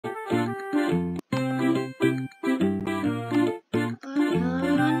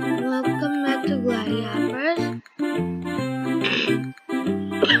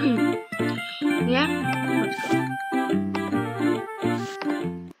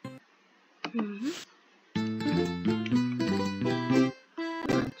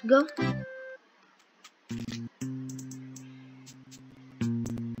go.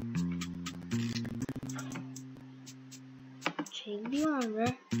 Take the order,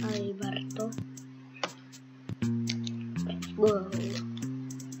 Alberto. Let's go.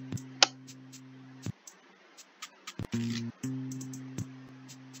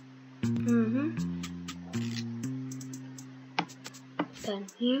 Then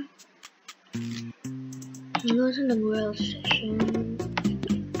here, go to the grill station.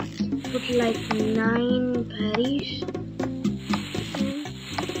 Put like 9 patties.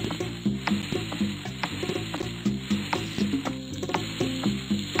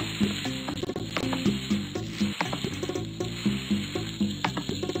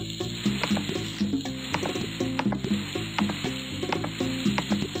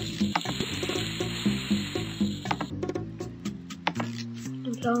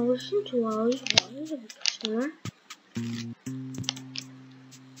 I'll listen to all these orders of the customer.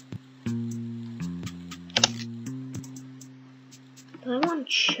 But I want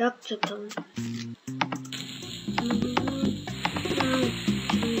Chuck to come.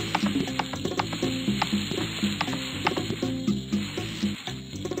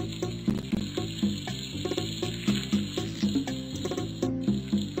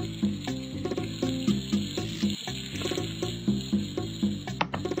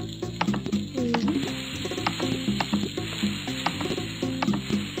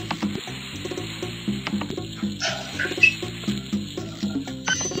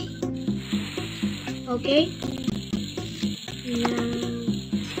 Okay.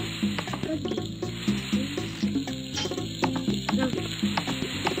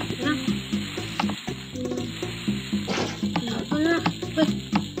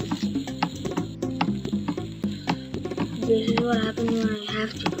 This is what happens when I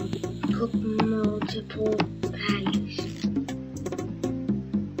have to cook multiple patties.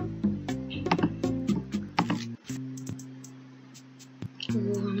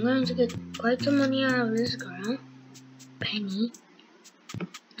 Ooh, I'm going to get quite some money out of this girl, Penny,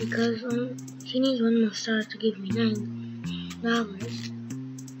 because she needs one more star to give me $9.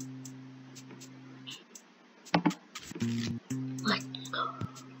 Let's go.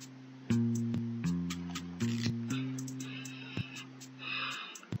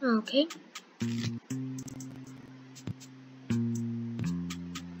 Okay.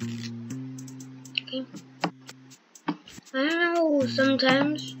 Okay. I don't know,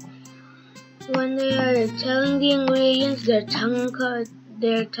 sometimes when they are telling the ingredients, their tongues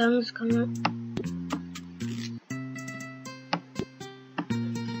come up.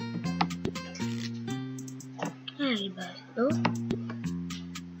 Alberto.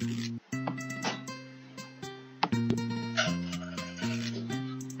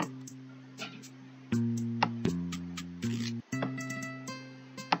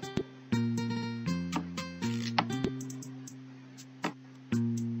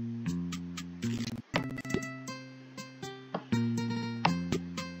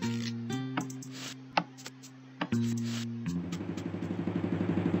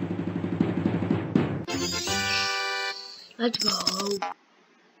 Let's go.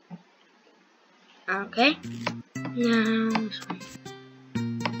 Okay. Now this one.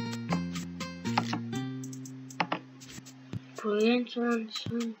 Brilliant one.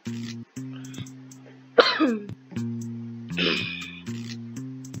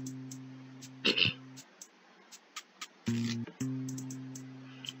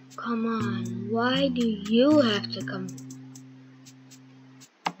 Come on, why do you have to come?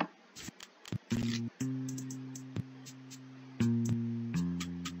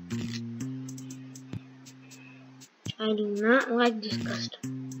 I do not like this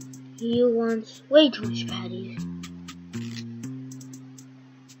customer. He wants way too much patties.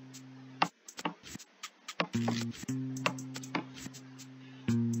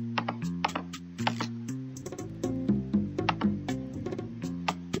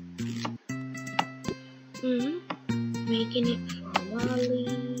 Making it for Wally.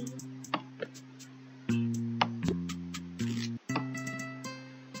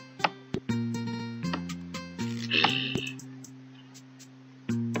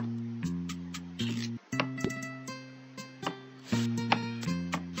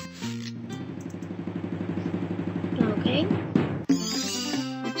 Okay,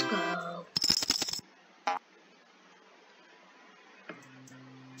 let's go.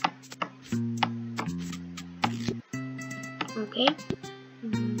 Okay,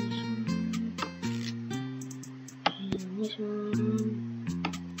 this one,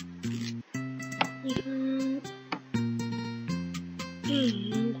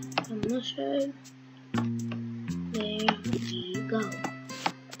 and the mustard. There we go.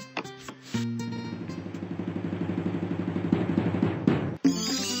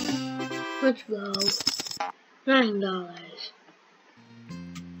 Let's go. $9.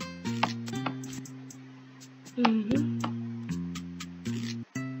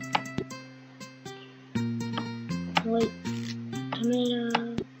 Wait,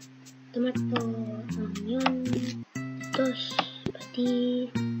 tomato, onion, lettuce,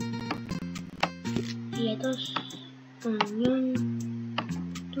 patty, lettuce, onion,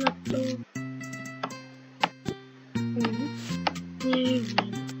 tomato.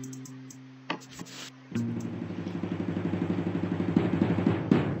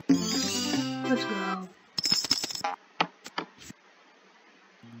 Let's go.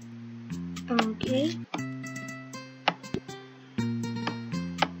 Okay.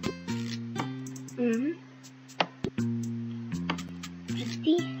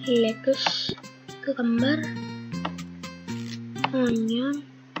 Patty, lettuce, cucumber, onion,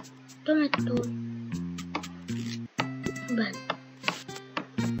 tomato, bun.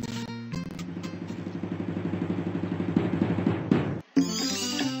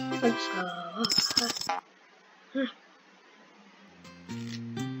 Let's go.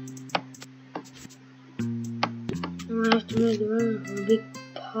 I have to make the run for Big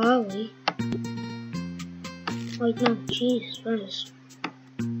Pauly. Wait, no, cheese first.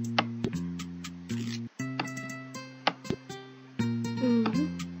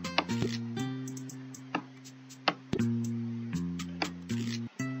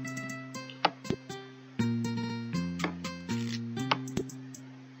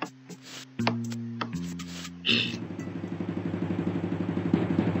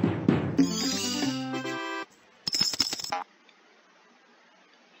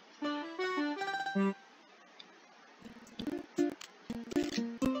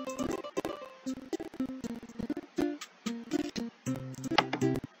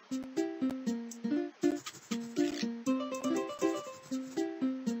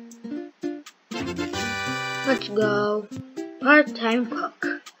 Let's go. Part-time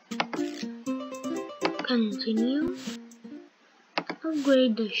cook. Continue.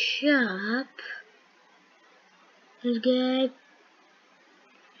 Upgrade the shop. Let's get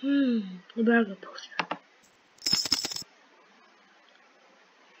the burger poster.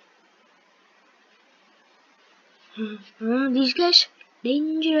 These guys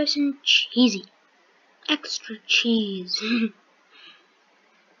dangerous and cheesy. Extra cheese.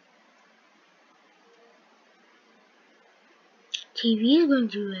 TV is going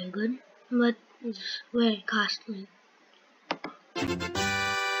to be very good, but it's very costly.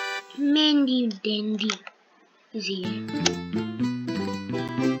 Mandy Dandy is here.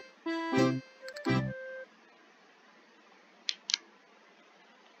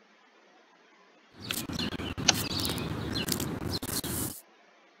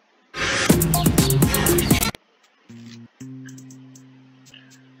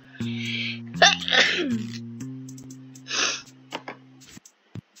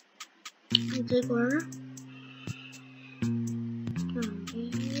 Take order.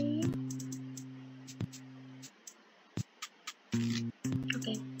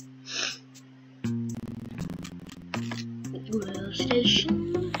 Okay. Grill station.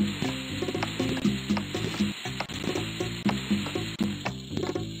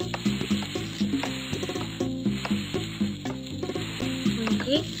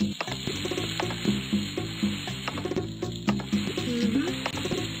 Okay.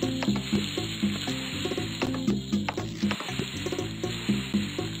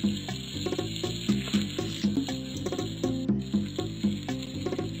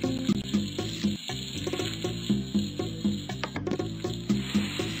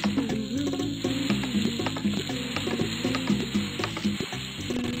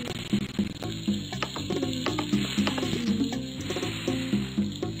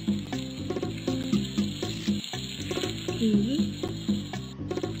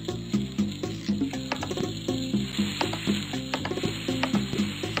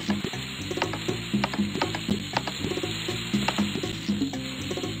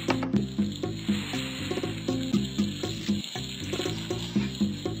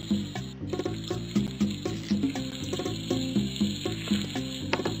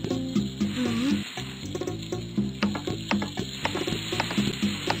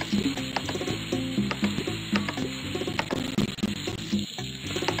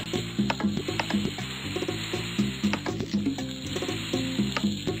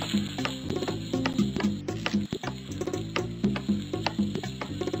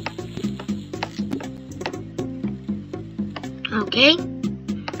 Okay,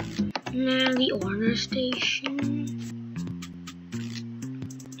 now the order station.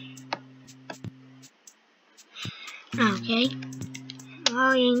 Okay,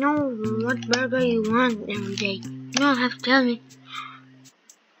 Pauly, I know what burger you want every day. You don't have to tell me.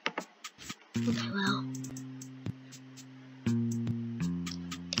 Okay, well.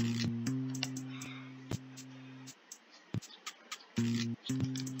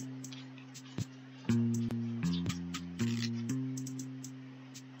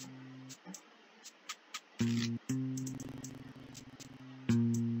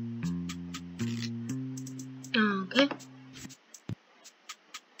 Okay.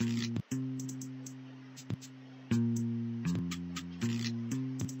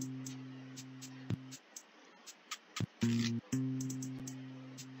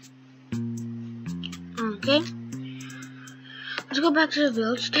 Okay. Let's go back to the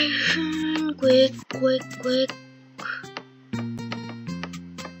build station. Quick.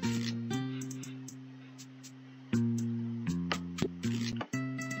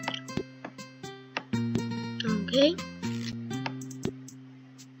 Okay.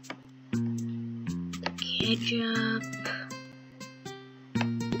 Ketchup.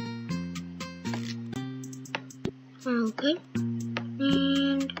 Okay.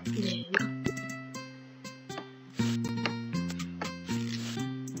 And there you go.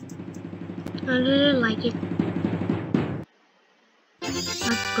 I really like it.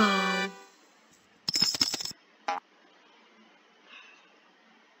 Let's go.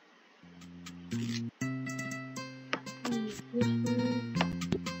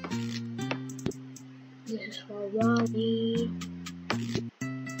 This is for Wally.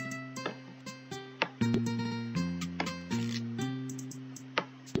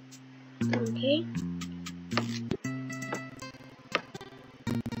 Okay.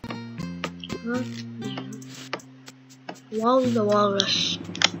 Well, there. Wally the Walrus.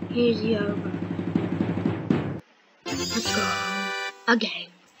 Here's your burger. Let's go. Again.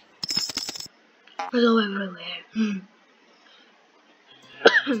 Let's go everywhere.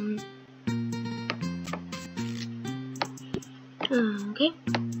 Okay.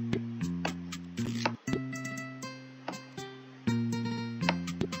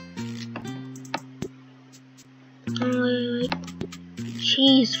 Wait.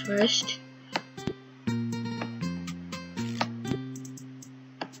 Cheese first.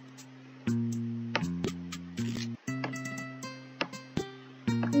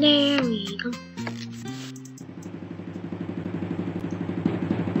 There we go.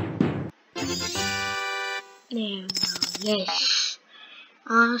 There we go. Yes.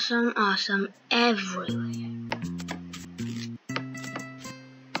 Awesome everywhere.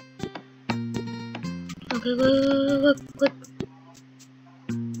 Okay, quick.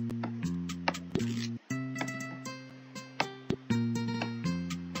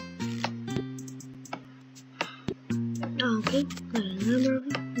 Okay, remember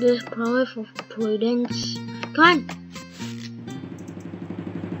this probably for Prudence. Come on.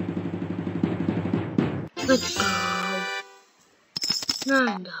 Let's go.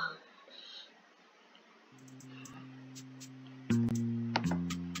 $9.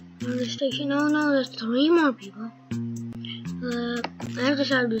 Another station. Oh no, there's 3 more people. I have to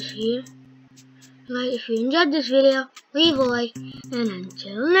start this here. Like, if you enjoyed this video, leave a like, and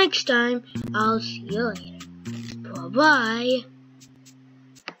until next time, I'll see you later. Bye bye.